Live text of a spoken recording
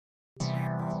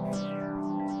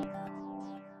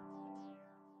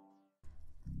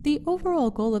The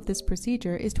overall goal of this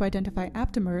procedure is to identify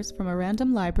aptamers from a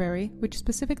random library which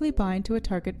specifically bind to a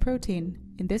target protein,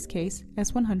 in this case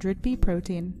S100B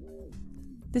protein.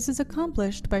 This is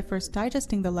accomplished by first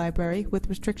digesting the library with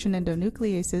restriction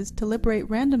endonucleases to liberate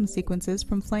random sequences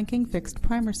from flanking fixed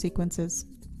primer sequences.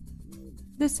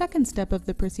 The second step of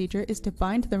the procedure is to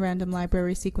bind the random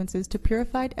library sequences to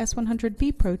purified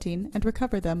S100B protein and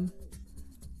recover them.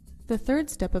 The third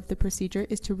step of the procedure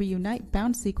is to reunite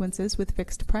bound sequences with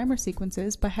fixed primer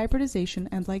sequences by hybridization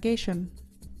and ligation.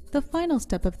 The final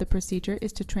step of the procedure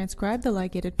is to transcribe the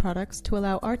ligated products to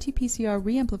allow RT-PCR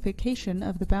reamplification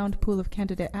of the bound pool of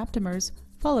candidate aptamers,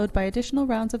 followed by additional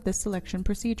rounds of this selection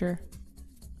procedure.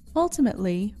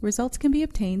 Ultimately, results can be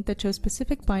obtained that show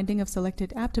specific binding of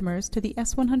selected aptamers to the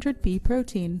S100B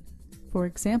protein. For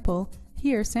example,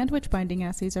 here sandwich binding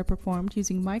assays are performed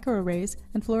using microarrays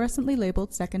and fluorescently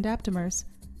labeled second aptamers.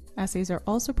 Assays are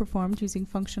also performed using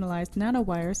functionalized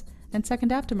nanowires and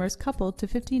second aptamers coupled to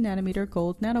 50 nanometer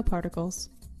gold nanoparticles.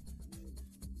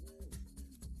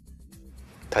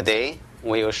 Today,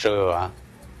 we will show you a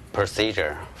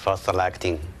procedure for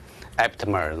selecting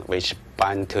aptamers which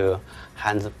bind to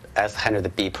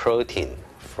S100B protein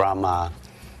from a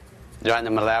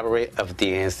random library of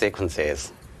DNA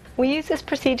sequences. We use this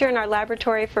procedure in our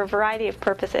laboratory for a variety of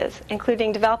purposes,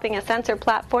 including developing a sensor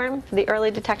platform for the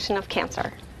early detection of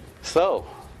cancer. So,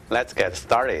 let's get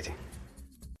started.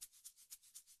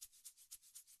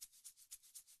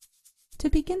 To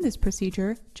begin this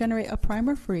procedure, generate a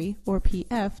primer-free, or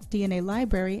PF, DNA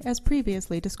library as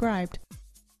previously described.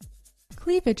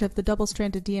 Cleavage of the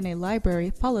double-stranded DNA library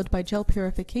followed by gel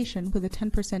purification with a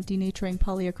 10% denaturing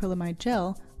polyacrylamide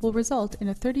gel will result in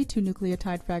a 32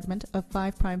 nucleotide fragment of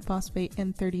 5' phosphate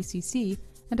N30cc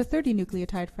and a 30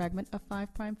 nucleotide fragment of 5'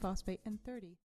 phosphate N30.